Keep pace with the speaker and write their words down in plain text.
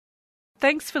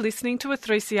Thanks for listening to a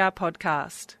 3CR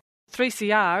podcast.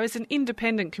 3CR is an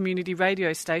independent community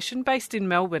radio station based in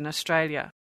Melbourne,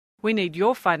 Australia. We need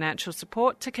your financial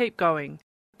support to keep going.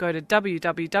 Go to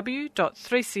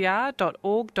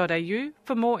www.3cr.org.au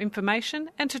for more information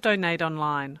and to donate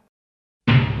online.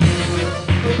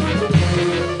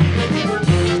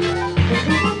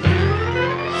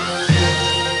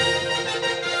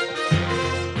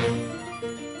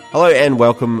 Hello and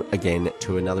welcome again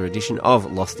to another edition of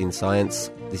Lost in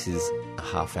Science. This is a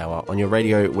half hour on your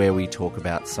radio where we talk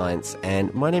about science,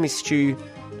 and my name is Stu,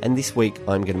 and this week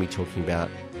I'm going to be talking about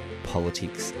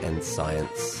politics and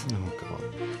science. Oh, God.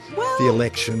 Well, The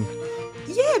election.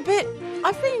 yeah, but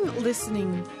I've been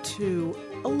listening to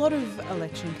a lot of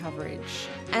election coverage,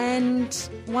 and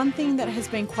one thing that has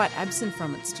been quite absent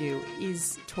from it, Stu,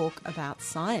 is talk about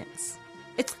science.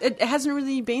 It hasn't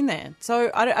really been there.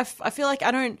 So I feel like I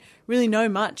don't really know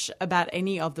much about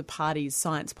any of the party's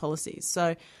science policies.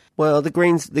 So, Well, the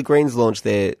Greens launched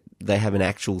they have an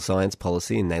actual science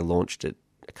policy, and they launched it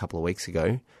a couple of weeks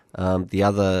ago.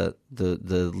 The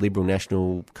Liberal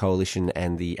National Coalition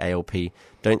and the ALP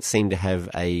don't seem to have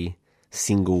a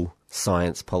single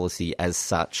science policy as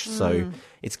such. So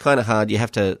it's kind of hard. You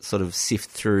have to sort of sift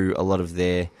through a lot of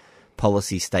their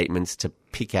policy statements to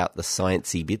pick out the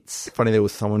sciencey bits. Funny there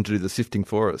was someone to do the sifting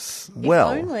for us. if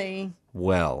only.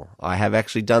 Well, I have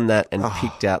actually done that and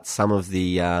picked out some of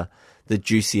the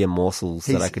juicier morsels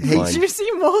that I could find.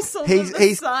 Juicy morsels of the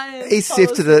He's science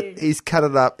sifted policy. it, he's cut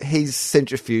it up, he's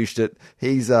centrifuged it,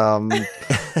 he's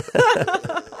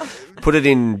Put it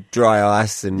in dry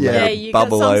ice and Yeah. let Yeah, it you got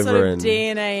bubble some over sort of and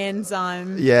DNA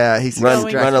enzyme. he's run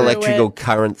Going through electrical it.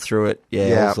 current through it. Yeah,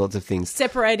 Yeah. all sorts of things.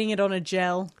 Separating it on a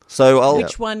gel. So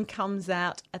Which one comes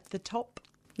out at the top?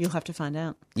 You'll have to find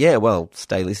out. Yeah, well,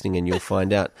 stay listening and you'll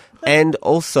find out. And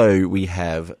also we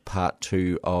have part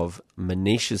 2 of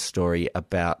Manisha's story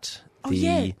about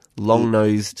the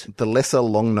long-nosed... the lesser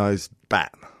long-nosed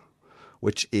bat,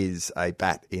 which is a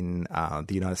bat in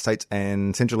the United States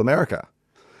and Central America.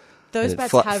 Those And it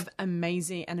bats fly- have an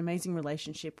amazing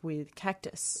relationship with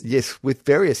cactus. Yes, with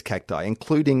various cacti,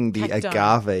 including the Cacti.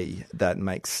 agave that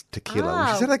makes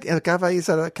tequila. Is that an agave? Is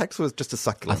that a cactus or is it just a I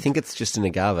succulent? think it's just an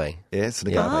agave. Yeah, it's an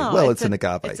agave. Oh, Well, it's an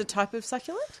agave. It's a type of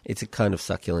succulent? It's a kind of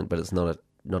succulent, but it's not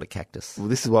a cactus. Well,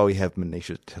 this is why we have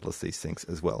Manisha tell us these things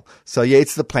as well. So, yeah,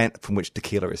 it's the plant from which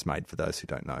tequila is made, for those who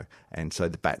don't know. And so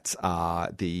the bats are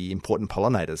the important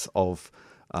pollinators of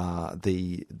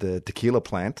the tequila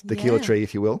plant, tequila Yeah. tree,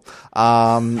 if you will,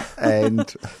 and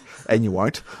you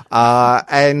won't.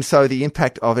 And so the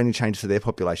impact of any change to their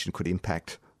population could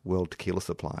impact world tequila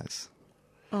supplies.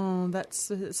 Oh,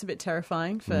 that's a bit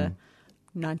terrifying for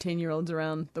 19-year-olds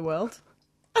around the world.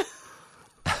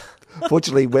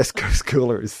 Fortunately, West Coast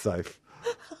Cooler is safe.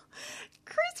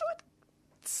 Chris, what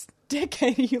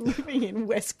decade are you living in,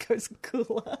 West Coast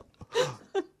Cooler?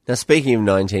 Now, speaking of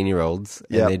 19-year-olds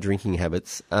and Yep. their drinking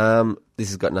habits, this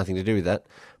has got nothing to do with that.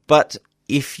 But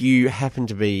if you happen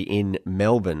to be in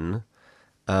Melbourne,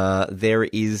 there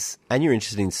is, and you're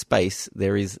interested in space,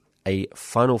 there is a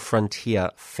Final Frontier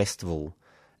Festival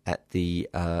at the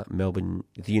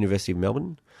University of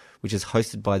Melbourne, which is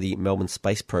hosted by the Melbourne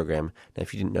Space Program. Now,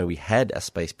 if you didn't know, we had a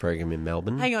space program in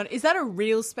Melbourne. Hang on, is that a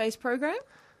real space program?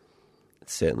 It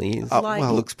certainly is. Like-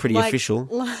 It looks pretty official.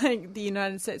 Like the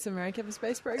United States of America have a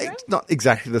space program? It's not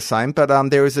exactly the same, but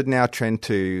there is a now trend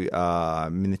to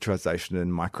miniaturization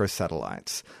and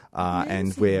microsatellites,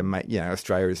 and where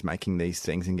Australia is making these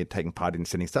things and taking part in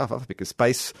sending stuff up, because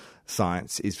space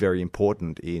science is very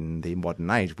important in the modern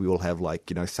age. We all have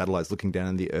satellites looking down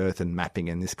on the Earth and mapping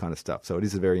and this kind of stuff. So it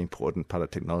is a very important part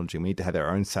of technology. We need to have our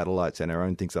own satellites and our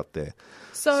own things up there.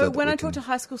 So that when we I talk can- to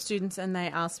high school students and they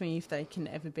ask me if they can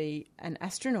ever be an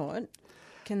astronaut,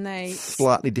 can they...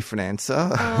 Slightly different answer.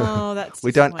 Oh, that's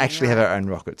We don't disappointing, actually have right? our own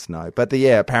rockets, no. But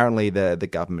apparently the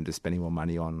government is spending more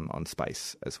money on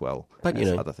space as well. But,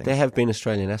 as other things. there have been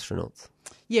Australian astronauts.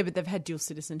 Yeah, but they've had dual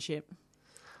citizenship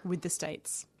with the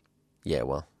States. Yeah,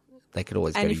 well, they could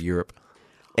always And go if- to Europe.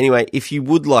 Anyway, if you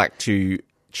would like to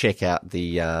check out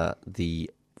the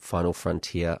Final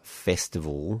Frontier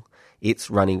Festival, it's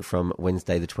running from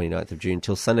Wednesday the 29th of June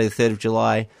till Sunday the 3rd of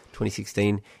July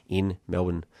 2016 in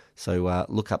Melbourne. So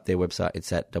look up their website.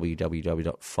 It's at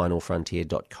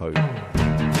www.finalfrontier.co.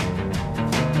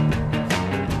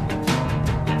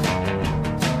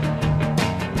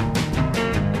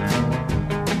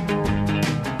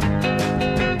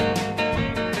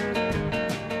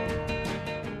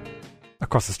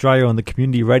 Across Australia on the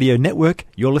Community Radio Network,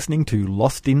 you're listening to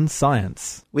Lost in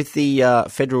Science. With the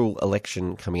federal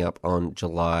election coming up on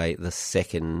July the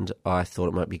 2nd, I thought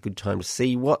it might be a good time to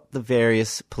see what the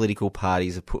various political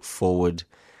parties have put forward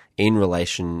in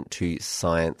relation to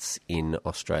science in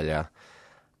Australia.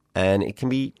 And it can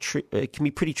be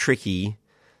pretty tricky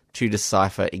to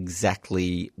decipher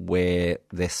exactly where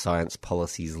their science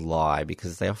policies lie,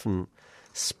 because they often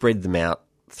spread them out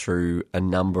through a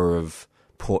number of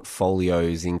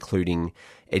portfolios, including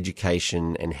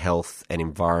education and health and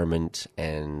environment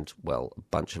and, well, a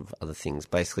bunch of other things,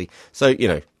 basically. So,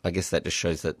 I guess that just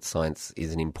shows that science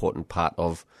is an important part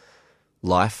of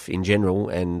life in general,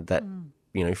 and that,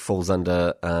 falls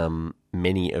under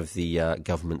many of the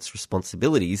government's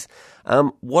responsibilities.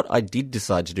 What I did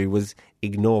decide to do was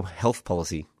ignore health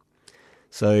policy.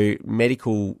 So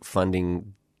medical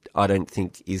funding, I don't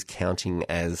think, is counting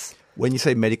as... When you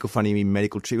say medical funding, you mean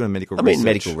medical treatment or medical research? I mean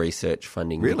medical research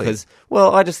funding. Really? Because,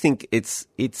 well, I just think it's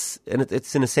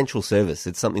an essential service.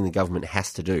 It's something the government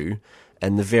has to do,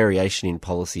 and the variation in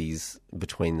policies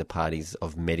between the parties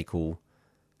of medical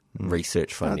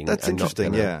research funding. That's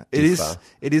interesting, yeah.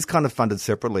 It is kind of funded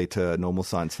separately to normal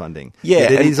science funding. Yeah.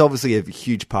 It is obviously a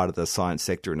huge part of the science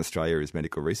sector in Australia is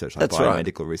medical research. That's right.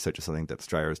 Medical research is something that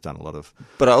Australia has done a lot of.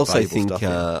 But I also think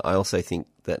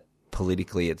that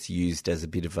politically it's used as a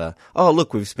bit of a, oh,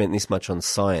 look, we've spent this much on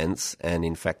science, and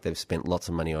in fact they've spent lots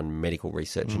of money on medical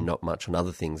research and not much on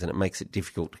other things, and it makes it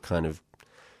difficult to kind of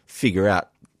figure out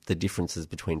the differences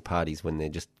between parties when they're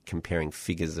just comparing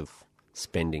figures of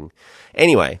spending.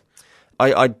 Anyway,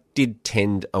 I did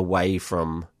tend away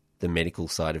from the medical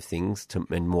side of things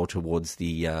and more towards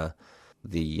the other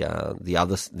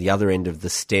end of the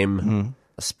STEM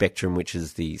spectrum, which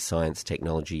is the science,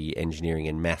 technology, engineering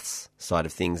and maths side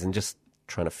of things, and just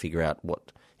trying to figure out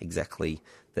what exactly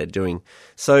they're doing.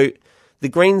 So the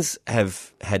Greens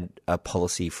have had a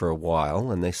policy for a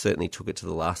while, and they certainly took it to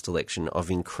the last election,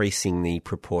 of increasing the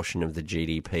proportion of the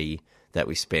GDP that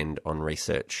we spend on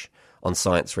research, on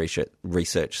science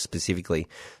research specifically.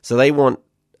 So they want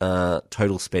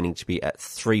total spending to be at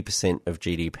 3% of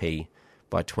GDP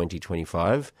by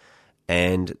 2025,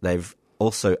 and they've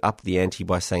also upped the ante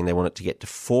by saying they want it to get to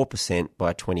 4%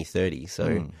 by 2030.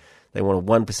 So they want a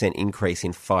 1% increase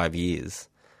in 5 years.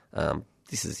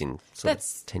 This is in sort of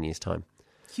 10 years' time.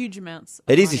 Huge amounts.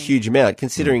 It is a huge amount,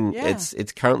 considering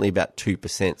it's currently about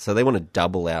 2%. So they want to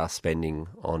double our spending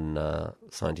on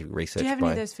scientific research. Do you have by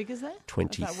any of those figures there?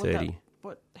 2030.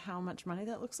 How much money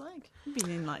that looks like? It'd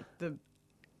be in like the...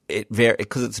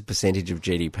 Because it's a percentage of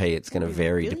GDP, it's going to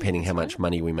vary depending how much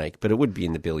money we make, but it would be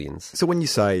in the billions. So when you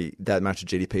say that much of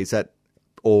GDP, is that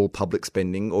all public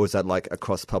spending, or is that like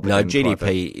across public and GDP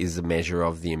private? is a measure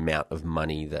of the amount of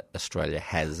money that Australia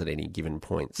has at any given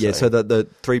point. Yeah, so the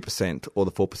 3% or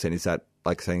the 4%, is that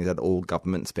like saying, is that all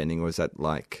government spending, or is that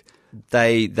like...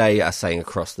 They are saying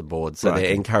across the board, so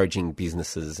they're encouraging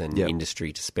businesses and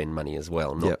industry to spend money as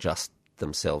well, not just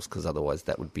themselves, because otherwise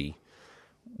that would be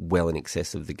well in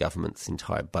excess of the government's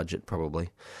entire budget, probably.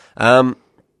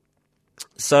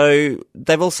 So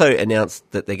they've also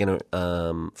announced that they're going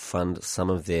to fund some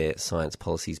of their science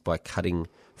policies by cutting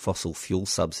fossil fuel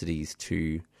subsidies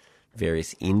to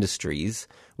various industries,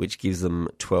 which gives them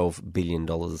 $12 billion,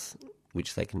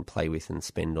 which they can play with and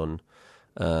spend on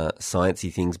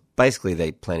sciencey things. Basically,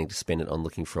 they're planning to spend it on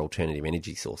looking for alternative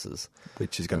energy sources,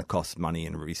 which is going to cost money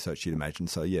in research, you'd imagine.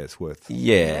 So yeah, it's worth.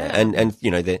 And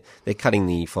they're cutting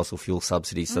the fossil fuel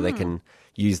subsidies so they can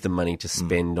use the money to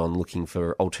spend on looking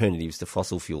for alternatives to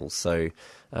fossil fuels. So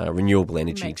renewable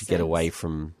energy to get away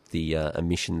from the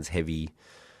emissions heavy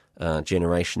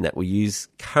generation that we use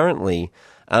currently.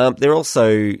 They're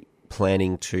also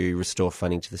planning to restore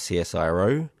funding to the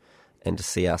CSIRO and to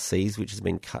CRCs, which has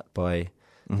been cut by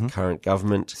the current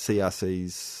government.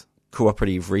 CRCs?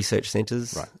 Cooperative Research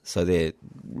Centres. Right. So they're,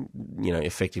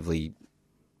 effectively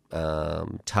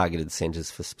targeted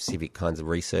centres for specific kinds of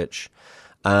research.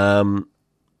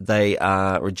 They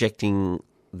are rejecting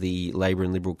the Labor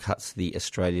and Liberal cuts to the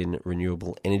Australian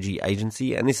Renewable Energy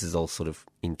Agency, and this is all sort of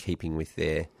in keeping with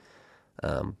their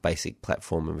basic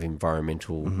platform of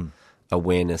environmental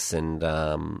awareness and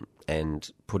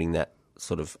putting that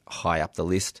sort of high up the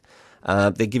list.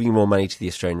 They're giving more money to the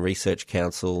Australian Research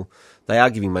Council. They are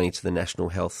giving money to the National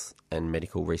Health and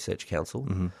Medical Research Council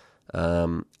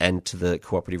and to the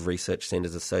cooperative research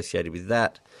centres associated with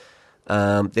that.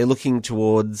 They're looking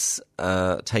towards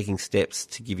taking steps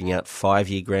to giving out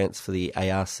 5-year grants for the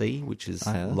ARC, which is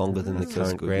longer than the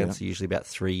current grants, usually about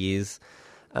 3 years.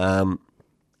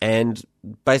 And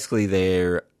basically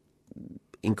they're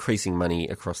increasing money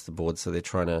across the board, so they're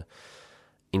trying to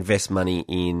invest money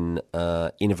in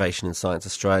Innovation and Science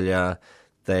Australia.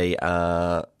 They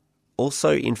are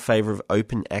also in favour of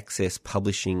open access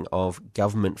publishing of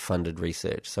government-funded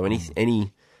research. So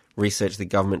any research the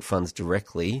government funds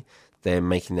directly, they're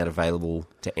making that available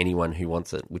to anyone who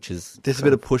wants it, which is... There's a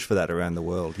bit of push for that around the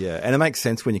world, yeah. And it makes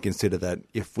sense when you consider that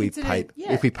if we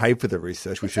paid for the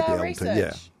research, we should be able to...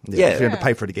 Yeah. We should have to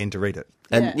pay for it again to read it.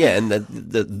 And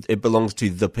it belongs to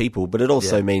the people, but it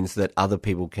also means that other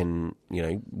people can,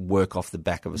 work off the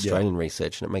back of Australian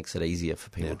research, and it makes it easier for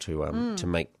people to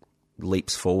make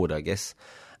leaps forward, I guess.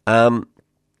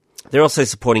 They're also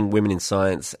supporting women in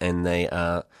science, and they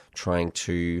are trying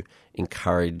to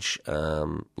encourage,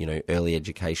 early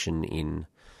education in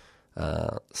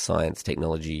science,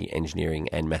 technology, engineering,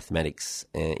 and mathematics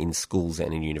in schools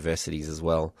and in universities as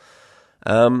well.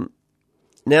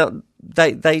 Now,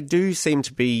 they do seem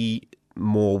to be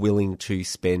more willing to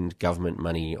spend government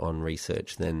money on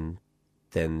research than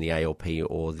the ALP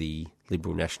or the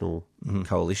Liberal National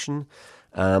Coalition.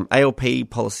 ALP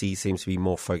policy seems to be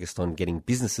more focused on getting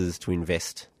businesses to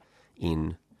invest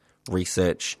in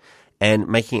research and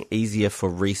making it easier for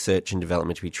research and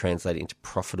development to be translated into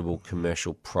profitable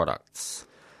commercial products.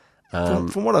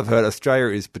 From what I've heard, Australia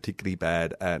is particularly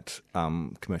bad at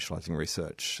commercialising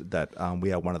research. That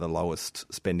we are one of the lowest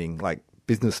spending, like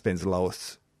business spends the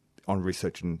lowest on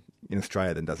research in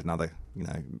Australia than does in other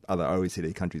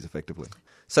OECD countries effectively.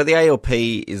 So the ALP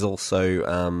is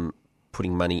also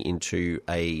putting money into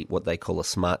what they call a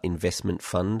smart investment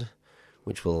fund,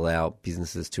 which will allow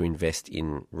businesses to invest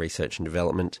in research and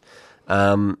development.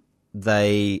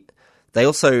 They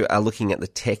also are looking at the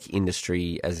tech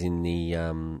industry, as in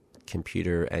the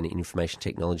computer and information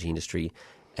technology industry,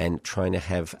 and trying to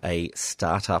have a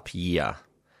startup year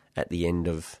at the end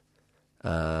of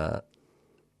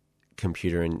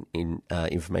computer and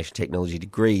information technology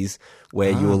degrees,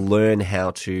 where you will learn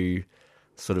how to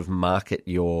sort of market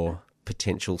your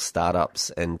potential startups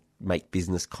and make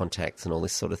business contacts and all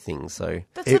this sort of thing. So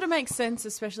that sort of makes sense,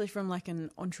 especially from like an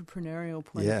entrepreneurial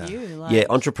point of view.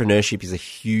 Entrepreneurship is a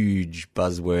huge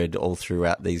buzzword all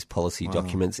throughout these policy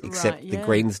documents, except the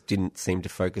Greens didn't seem to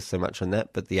focus so much on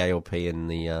that, but the ALP and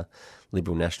the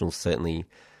Liberal Nationals certainly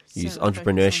use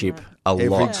entrepreneurship a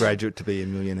lot. Every graduate to be a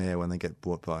millionaire when they get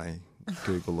bought by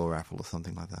Google or Apple or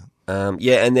something like that.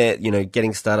 And they're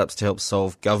getting startups to help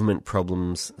solve government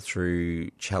problems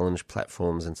through challenge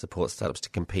platforms and support startups to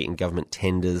compete in government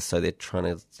tenders. So they're trying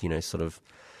to sort of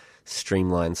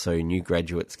streamline so new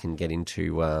graduates can get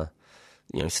into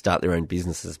start their own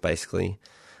businesses basically.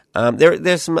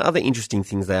 There's some other interesting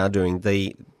things they are doing.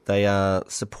 They are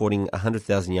supporting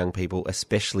 100,000 young people,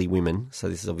 especially women. So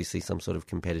this is obviously some sort of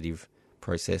competitive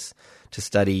process to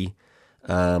study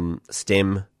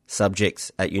STEM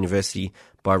subjects at university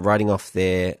by writing off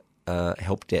their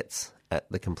help debts at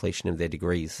the completion of their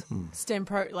degrees. STEM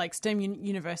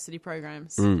university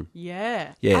programs.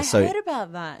 Yeah. I heard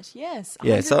about that. Yes.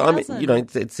 Yeah. So I mean,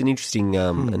 it's an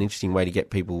interesting way to get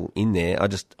people in there. I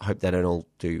just hope they don't all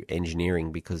do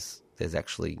engineering, because there's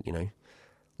actually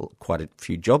quite a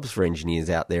few jobs for engineers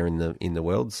out there in the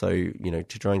world. So to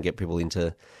try and get people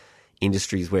into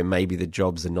industries where maybe the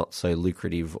jobs are not so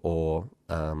lucrative or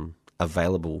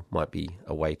available might be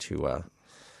a way to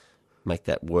make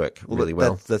that work really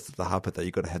well. That's the hard part, that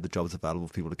you've got to have the jobs available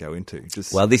for people to go into.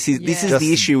 This is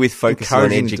the issue with focusing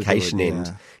on education end.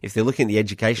 Yeah. If they're looking at the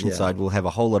education side, we'll have a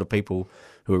whole lot of people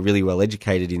who are really well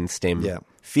educated in STEM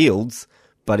fields,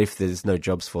 but if there's no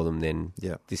jobs for them, then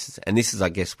this is I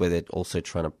guess where they're also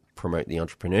trying to promote the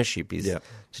entrepreneurship, is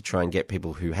to try and get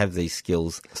people who have these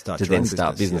skills to then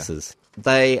start businesses. Yeah.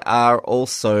 They are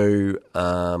also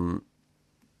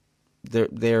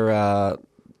they're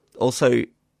also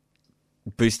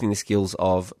boosting the skills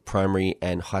of primary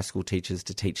and high school teachers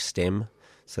to teach STEM.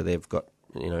 So they've got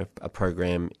a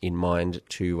program in mind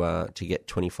to get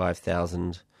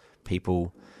 25,000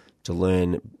 people to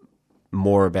learn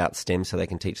more about STEM, so they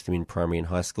can teach them in primary and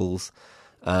high schools.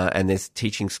 And there's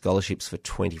teaching scholarships for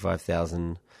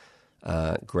 25,000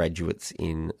 graduates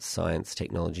in science,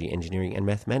 technology, engineering, and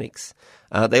mathematics.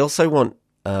 They also want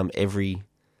every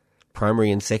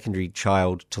primary and secondary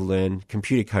child to learn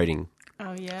computer coding.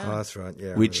 Oh yeah, that's right.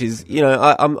 Yeah, which is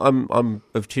I'm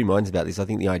of two minds about this. I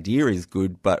think the idea is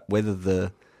good, but whether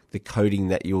the coding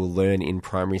that you'll learn in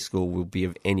primary school will be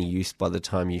of any use by the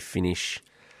time you finish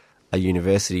a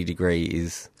university degree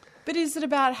is. But is it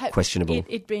about questionable?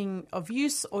 It being of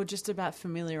use, or just about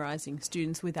familiarising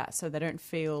students with that so they don't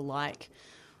feel like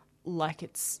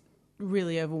it's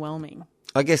really overwhelming?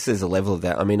 I guess there's a level of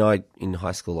that. I mean, in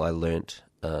high school I learnt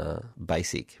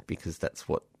basic, because that's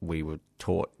what we were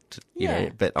taught you know.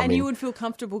 But I and mean, you would feel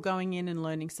comfortable going in and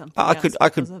learning something. I else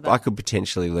because of that. I could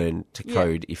potentially learn to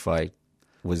code if I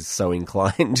was so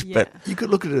inclined. Yeah. But You could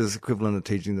look at it as equivalent of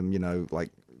teaching them,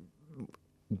 like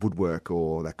woodwork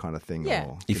or that kind of thing. Yeah.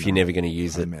 Or, if you're never going to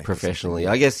use home it ec or professionally,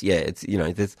 something. I guess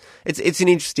it's it's an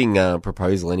interesting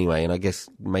proposal anyway, and I guess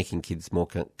making kids more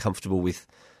comfortable with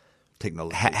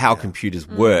technology, how computers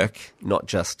work, not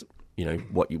just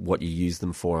what you use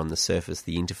them for on the surface,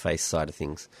 the interface side of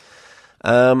things.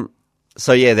 So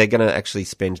they're going to actually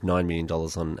spend $9 million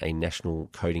on a national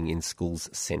coding in schools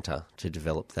centre to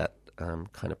develop that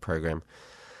kind of program.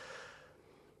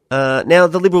 Now,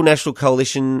 the Liberal National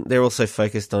Coalition, they're also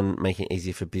focused on making it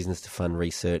easier for business to fund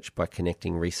research by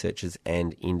connecting researchers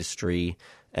and industry.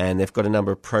 And they've got a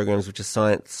number of programs which are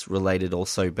science-related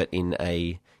also, but in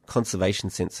a conservation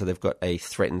sense. So they've got a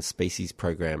threatened species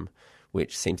program,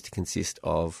 which seems to consist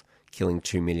of killing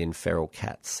 2 million feral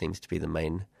cats, seems to be the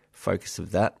main focus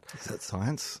of that. Is that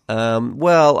science?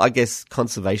 Well, I guess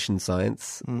conservation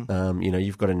science.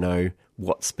 You've got to know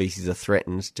what species are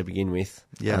threatened to begin with,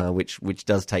 which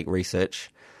does take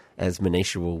research, as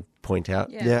Manisha will point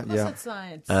out. Of course it's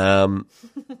science.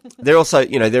 They're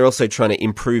also trying to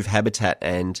improve habitat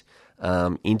and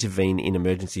intervene in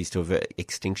emergencies to avert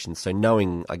extinction. So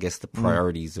knowing, I guess, the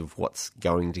priorities of what's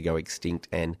going to go extinct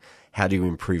and how to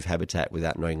improve habitat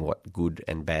without knowing what good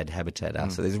and bad habitat are.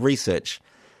 So there's research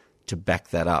to back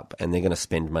that up, and they're going to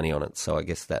spend money on it. So I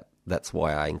guess that's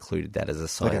why I included that as a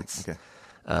science. Okay.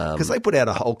 Because they put out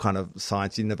a whole kind of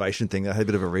science innovation thing. I had a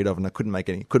bit of a read of, and I couldn't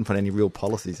find any real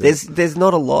policies. There's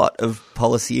not a lot of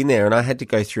policy in there, and I had to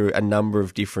go through a number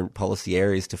of different policy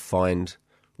areas to find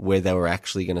where they were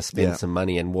actually going to spend some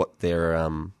money and what their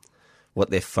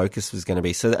focus was going to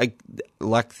be. So,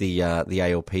 like the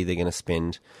ALP, they're going to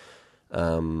spend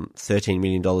 $13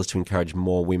 million to encourage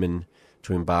more women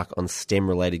to embark on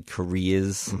STEM-related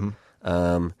careers.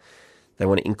 They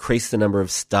want to increase the number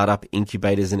of startup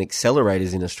incubators and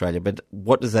accelerators in Australia. But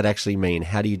what does that actually mean?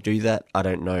 How do you do that? I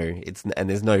don't know. And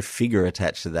there's no figure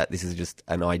attached to that. This is just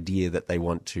an idea that they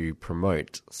want to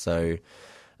promote. So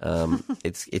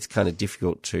it's kind of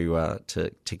difficult to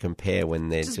compare when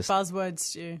they're just buzzwords,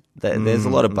 Stu. There's a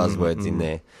lot of buzzwords in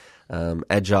there.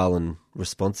 Agile and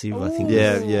responsive, I think.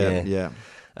 Yeah.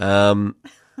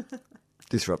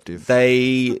 Disruptive.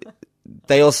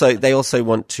 They also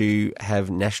want to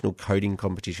have national coding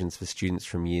competitions for students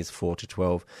from years 4 to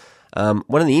 12.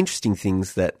 One of the interesting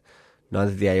things that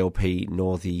neither the ALP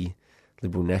nor the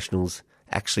Liberal Nationals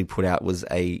actually put out was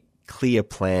a clear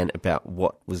plan about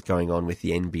what was going on with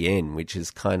the NBN, which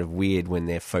is kind of weird when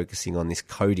they're focusing on this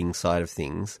coding side of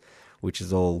things, which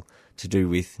is all to do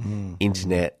with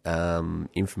internet,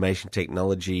 information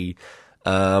technology.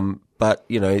 But,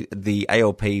 the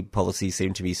ALP policy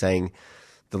seemed to be saying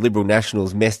the Liberal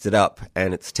Nationals messed it up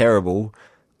and it's terrible,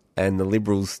 and the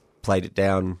Liberals played it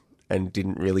down and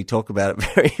didn't really talk about it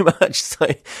very much. So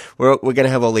we're going to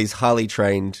have all these highly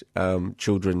trained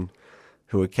children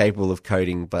who are capable of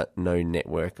coding but no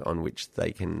network on which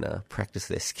they can practice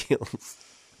their skills.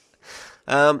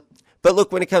 But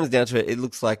look, when it comes down to it, it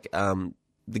looks like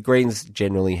the Greens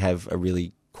generally have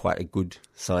quite a good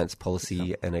science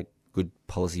policy and a good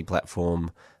policy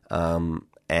platform,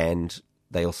 and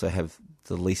they also have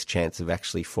the least chance of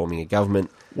actually forming a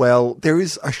government. Well, there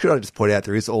is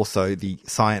also the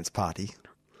Science Party.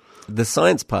 The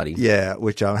Science Party? Yeah,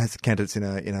 which has candidates in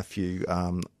a few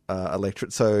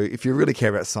electorates. So if you really care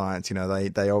about science,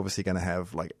 they're obviously going to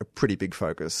have like a pretty big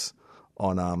focus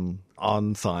on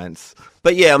science.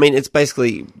 But yeah, I mean, it's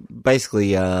basically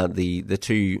the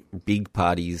two big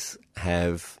parties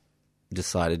have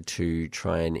decided to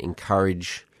try and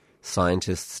encourage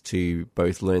scientists to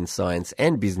both learn science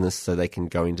and business so they can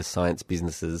go into science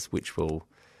businesses, which will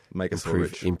make us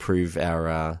improve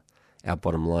our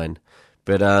bottom line.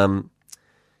 But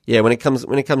when it comes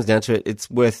down to it, it's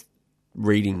worth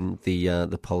reading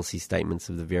the policy statements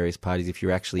of the various parties if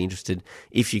you're actually interested.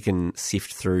 If you can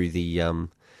sift through the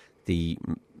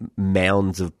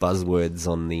mounds of buzzwords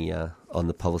on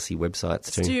the policy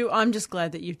websites too. Stu, I'm just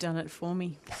glad that you've done it for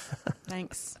me.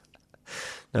 Thanks.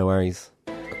 No worries.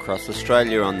 Across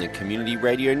Australia on the Community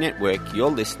Radio Network,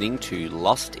 you're listening to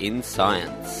Lost in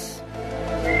Science.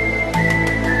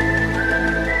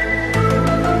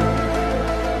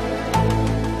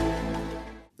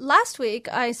 Last week,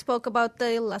 I spoke about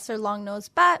the lesser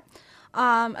long-nosed bat,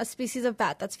 a species of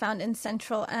bat that's found in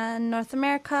Central and North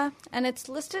America, and it's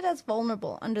listed as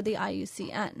vulnerable under the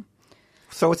IUCN.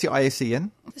 So what's your IUCN?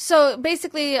 So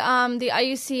basically, the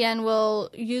IUCN will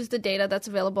use the data that's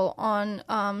available on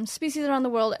species around the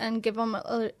world and give them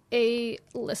a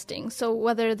listing. So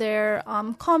whether they're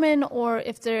common or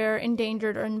if they're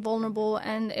endangered or invulnerable,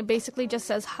 and it basically just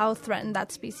says how threatened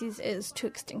that species is to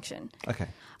extinction. Okay.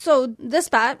 So this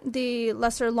bat, the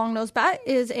lesser long-nosed bat,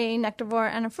 is a nectarivore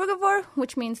and a frugivore,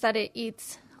 which means that it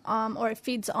eats or it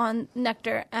feeds on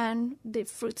nectar and the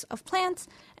fruits of plants.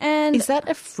 And Is that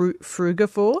a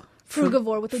frugivore?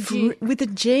 frugivore with a G. With a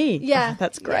G. Yeah. Oh,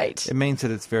 that's great. It means that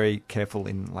it's very careful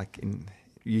in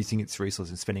using its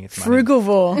resources and spending its money.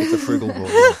 Frugivore. It's a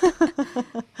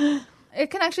frugivore.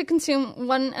 It can actually consume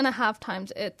 1.5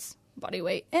 times its body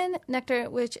weight in nectar,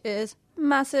 which is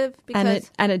massive.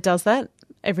 Because And it does that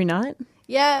every night?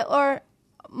 yeah, or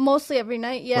mostly every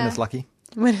night. Yeah, When it's lucky.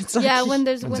 When it's like, yeah, when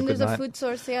there's When's a when good there's a night? food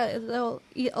source, yeah, they'll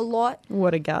eat a lot.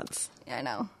 What a guts. Yeah, I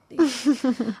know.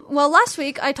 Well, last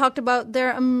week I talked about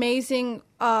their amazing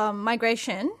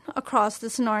migration across the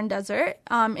Sonoran Desert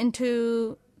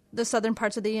into the southern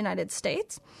parts of the United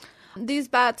States. These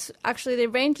bats, actually, they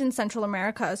range in Central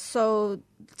America. So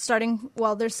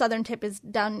their southern tip is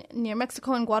down near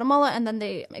Mexico and Guatemala, and then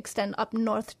they extend up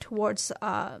north towards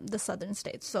the southern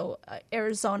states, so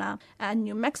Arizona and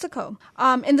New Mexico.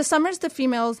 In the summers, the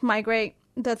females migrate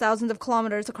the thousands of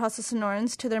kilometers across the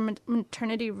Sonorans to their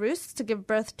maternity roosts to give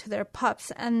birth to their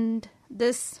pups. And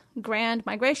this grand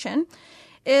migration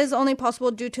is only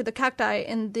possible due to the cacti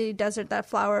in the desert that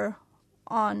flower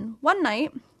on one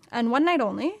night, and one night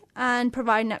only, and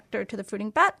provide nectar to the fruiting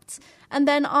bats. And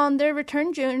then on their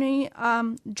return journey,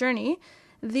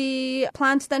 the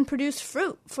plants then produce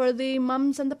fruit for the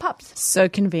mums and the pups. So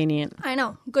convenient. I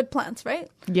know, good plants, right?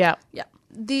 Yeah. Yeah.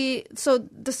 So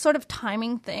the sort of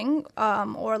timing thing,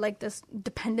 or like this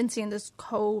dependency and this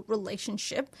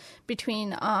co-relationship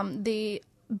between the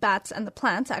bats and the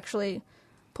plants actually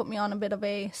put me on a bit of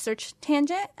a search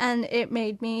tangent, and it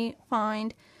made me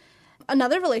find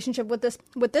another relationship with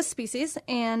this species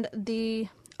and the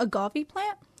agave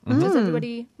plant. Does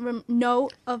everybody know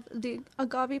of the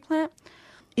agave plant?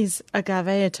 Is agave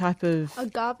a type of...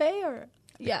 Agave or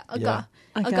Yeah.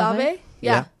 Agave?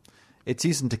 Yeah. It's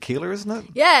used in tequila, isn't it?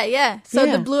 Yeah. So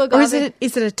Yeah. the blue agave. Or is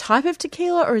it a type of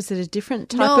tequila, or is it a different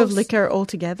type No, of liquor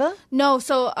altogether? No,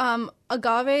 so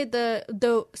agave,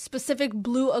 the specific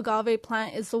blue agave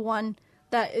plant is the one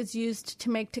that is used to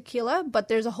make tequila, but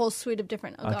there's a whole suite of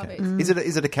different agaves. Okay.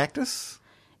 Is it a cactus?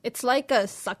 It's like a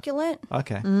succulent.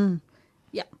 Okay.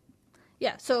 Yeah.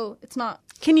 Yeah, so it's not...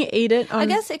 Can you eat it? I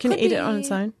guess it Can could you eat be, it on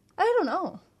its own? I don't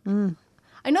know.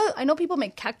 I know people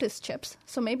make cactus chips,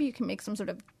 so maybe you can make some sort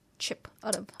of chip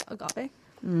out of agave.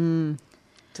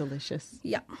 Delicious.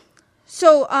 Yeah.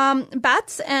 So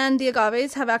bats and the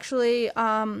agaves have actually,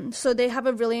 so they have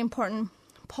a really important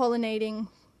pollinating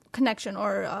connection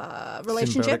or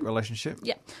relationship. Symbiotic relationship.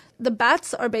 Yeah. The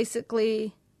bats are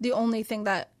basically the only thing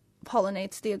that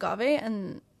pollinates the agave,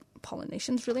 and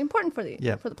pollination is really important for the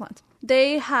plants.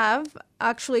 They have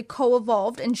actually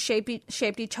co-evolved and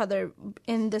shaped each other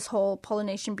in this whole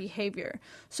pollination behavior.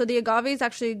 So the agaves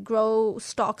actually grow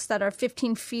stalks that are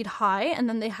 15 feet high, and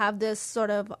then they have this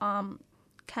sort of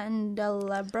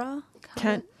candelabra.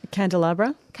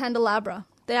 Candelabra.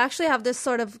 They actually have this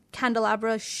sort of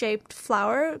candelabra-shaped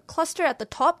flower cluster at the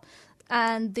top,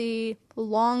 and the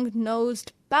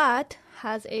long-nosed bat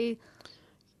has a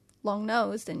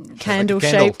long-nosed and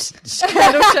Candle-shaped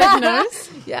nose.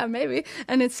 yeah, maybe,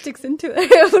 and it sticks into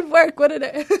it. It would work, wouldn't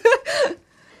it?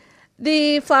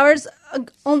 The flowers,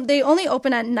 they only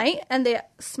open at night, and they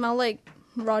smell like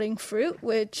rotting fruit,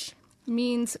 which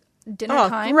means dinner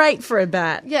time. Oh, great for a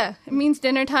bat. Yeah, it means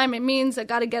dinner time. It means I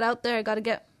got to get out there. I got to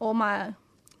get all my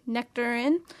nectar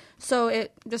in. So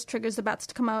it just triggers the bats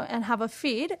to come out and have a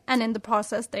feed. And in the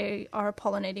process, they are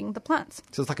pollinating the plants.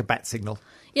 So it's like a bat signal.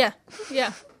 Yeah.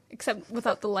 Except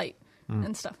without the light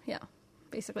and stuff. Yeah,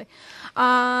 basically.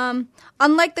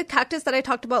 Unlike the cactus that I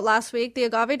talked about last week, the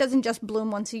agave doesn't just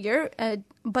bloom once a year,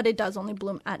 but it does only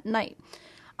bloom at night.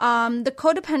 The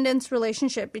codependence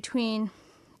relationship between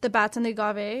the bats and the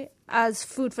agave as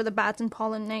food for the bats and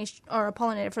pollination or a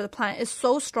pollinator for the plant is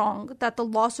so strong that the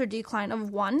loss or decline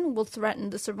of one will threaten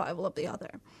the survival of the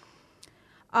other.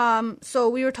 So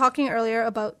we were talking earlier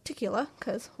about tequila,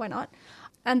 because why not?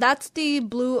 And that's the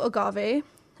blue agave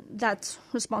that's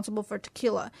responsible for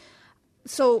tequila.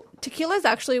 So tequila is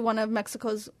actually one of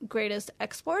Mexico's greatest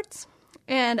exports.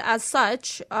 And as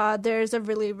such, there's a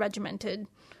really regimented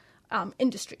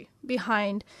industry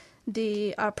behind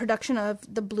the production of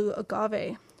the blue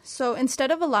agave. So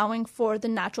instead of allowing for the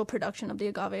natural production of the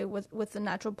agave with the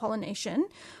natural pollination,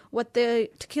 what the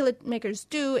tequila makers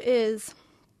do is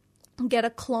get a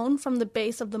clone from the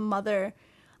base of the mother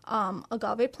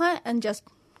agave plant and just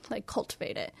like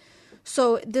cultivate it.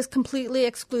 So this completely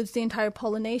excludes the entire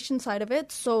pollination side of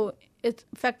it. So it's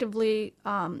effectively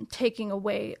taking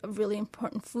away a really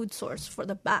important food source for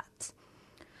the bats.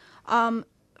 So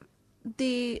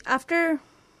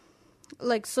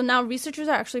now researchers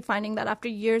are actually finding that after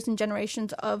years and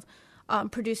generations of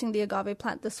producing the agave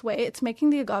plant this way, it's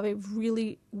making the agave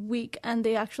really weak, and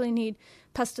they actually need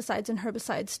pesticides and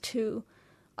herbicides to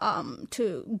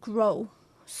grow.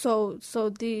 So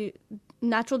the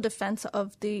natural defense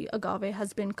of the agave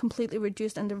has been completely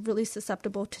reduced, and they're really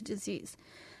susceptible to disease.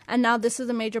 And now this is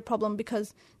a major problem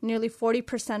because nearly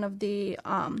 40% of the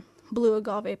blue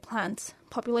agave plants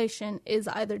population is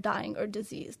either dying or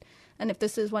diseased. And if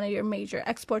this is one of your major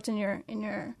exports in your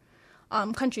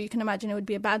country, you can imagine it would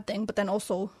be a bad thing. But then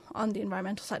also on the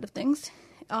environmental side of things,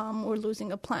 we're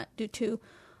losing a plant due to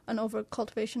an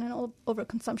overcultivation and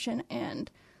overconsumption,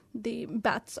 and the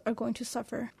bats are going to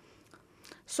suffer.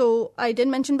 So I did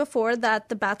mention before that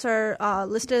the bats are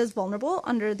listed as vulnerable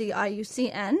under the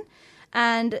IUCN.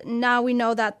 And now we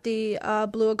know that the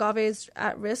blue agave is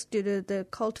at risk due to the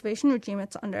cultivation regime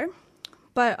it's under.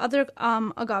 But other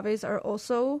agaves are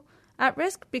also at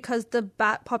risk because the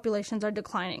bat populations are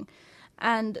declining.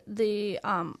 And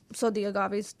so the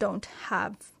agaves don't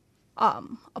have a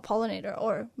pollinator,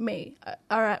 or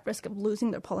are at risk of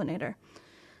losing their pollinator.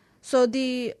 So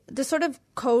the sort of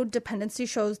codependency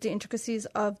shows the intricacies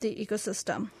of the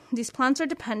ecosystem. These plants are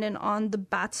dependent on the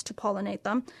bats to pollinate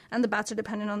them, and the bats are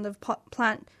dependent on the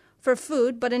plant for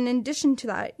food. But in addition to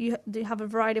that, you have a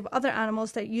variety of other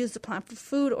animals that use the plant for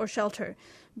food or shelter: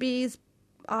 bees,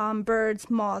 birds,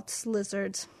 moths,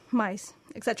 lizards, mice,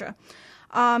 etc.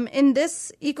 In this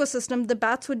ecosystem, the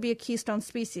bats would be a keystone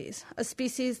species, a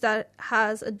species that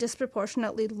has a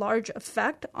disproportionately large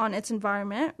effect on its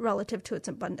environment relative to its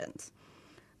abundance.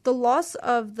 The loss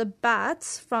of the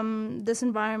bats from this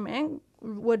environment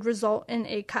would result in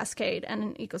a cascade and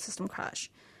an ecosystem crash.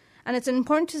 And it's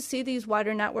important to see these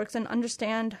wider networks and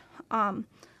understand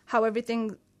how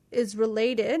everything is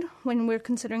related when we're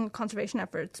considering conservation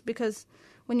efforts, because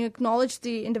when you acknowledge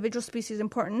the individual species'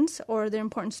 importance or their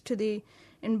importance to the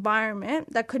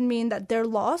environment, that could mean that their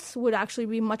loss would actually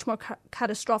be much more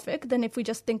catastrophic than if we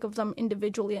just think of them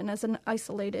individually and as an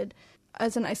isolated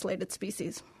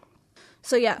species.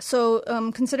 So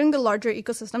considering the larger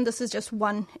ecosystem, this is just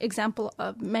one example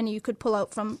of many you could pull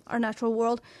out from our natural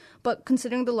world, but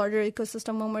considering the larger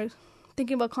ecosystem when we're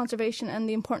thinking about conservation and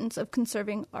the importance of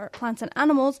conserving our plants and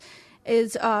animals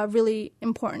is really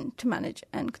important to manage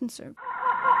and conserve.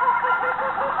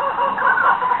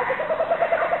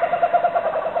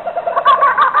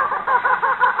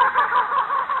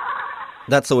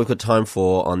 That's all we've got time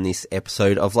for on this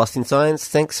episode of Lost in Science.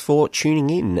 Thanks for tuning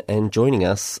in and joining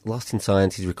us. Lost in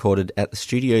Science is recorded at the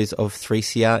studios of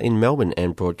 3CR in Melbourne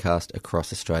and broadcast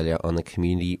across Australia on the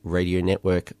Community Radio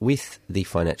Network with the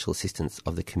financial assistance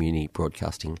of the Community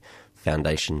Broadcasting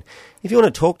Foundation. If you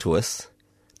want to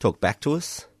talk back to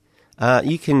us,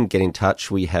 you can get in touch.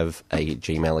 We have a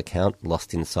Gmail account,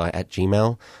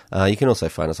 lostinsci@gmail. You can also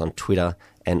find us on Twitter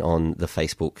and on the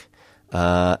Facebook.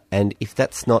 And if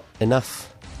that's not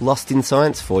enough Lost in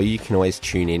Science for you, you can always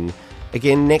tune in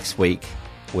again next week,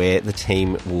 where the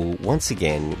team will once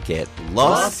again get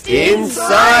Lost in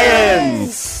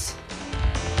Science!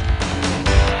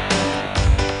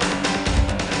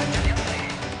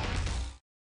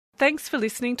 Thanks for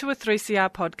listening to a 3CR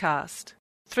podcast.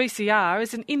 3CR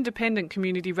is an independent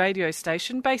community radio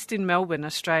station based in Melbourne,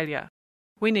 Australia.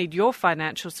 We need your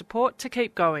financial support to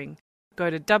keep going. Go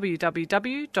to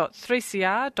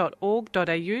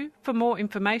www.3cr.org.au for more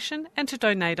information and to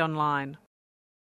donate online.